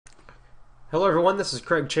Hello everyone, this is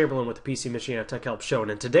Craig Chamberlain with the PC Machine Tech Help Show,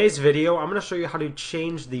 and in today's video I'm going to show you how to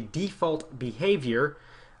change the default behavior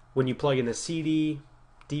when you plug in a CD,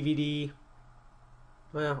 DVD,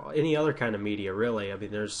 well, any other kind of media really. I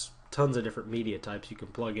mean, there's tons of different media types you can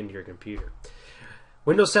plug into your computer.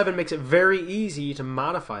 Windows 7 makes it very easy to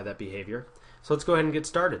modify that behavior, so let's go ahead and get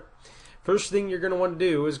started. First thing you're going to want to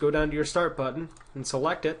do is go down to your Start button and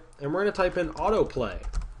select it, and we're going to type in AutoPlay.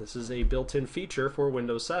 This is a built-in feature for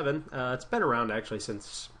Windows 7. It's been around actually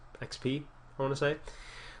since XP, I want to say.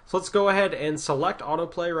 So let's go ahead and select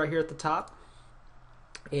AutoPlay right here at the top.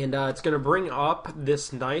 And it's going to bring up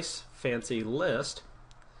this nice fancy list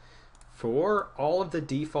for all of the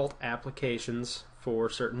default applications for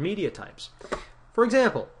certain media types. For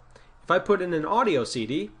example, if I put in an audio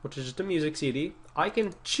CD, which is just a music CD, I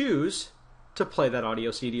can choose to play that audio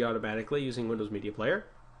CD automatically using Windows Media Player,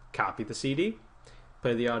 copy the CD,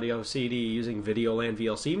 play the audio CD using Videoland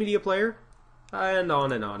VLC Media Player, and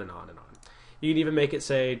on and on and on and on. You can even make it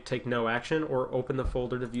say take no action or open the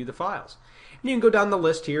folder to view the files. And you can go down the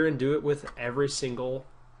list here and do it with every single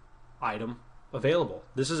item available.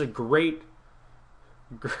 This is a great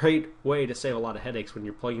way to save a lot of headaches when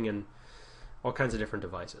you're plugging in all kinds of different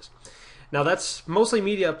devices. Now that's mostly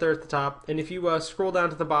media up there at the top, and if you scroll down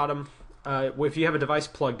to the bottom, if you have a device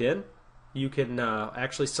plugged in, you can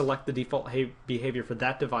actually select the default behavior for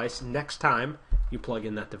that device next time you plug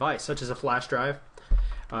in that device, such as a flash drive.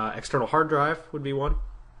 External hard drive would be one.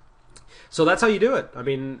 So that's how you do it. I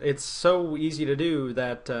mean, it's so easy to do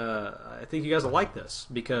that I think you guys will like this,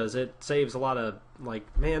 because it saves a lot of,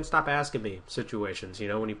 like, man, stop asking me situations, you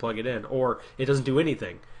know, when you plug it in, or it doesn't do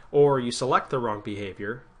anything, or you select the wrong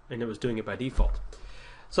behavior and it was doing it by default.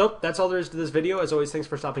 So that's all there is to this video. As always, thanks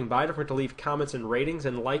for stopping by. Don't forget to leave comments and ratings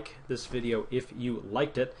and like this video if you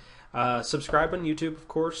liked it. Subscribe on YouTube, of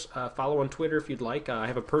course. Follow on Twitter if you'd like. I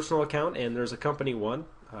have a personal account and there's a company one.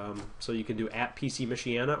 So you can do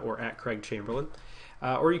 @PCMachiana or @CraigChamberlain.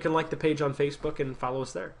 Or you can like the page on Facebook and follow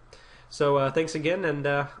us there. So thanks again, and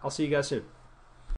I'll see you guys soon.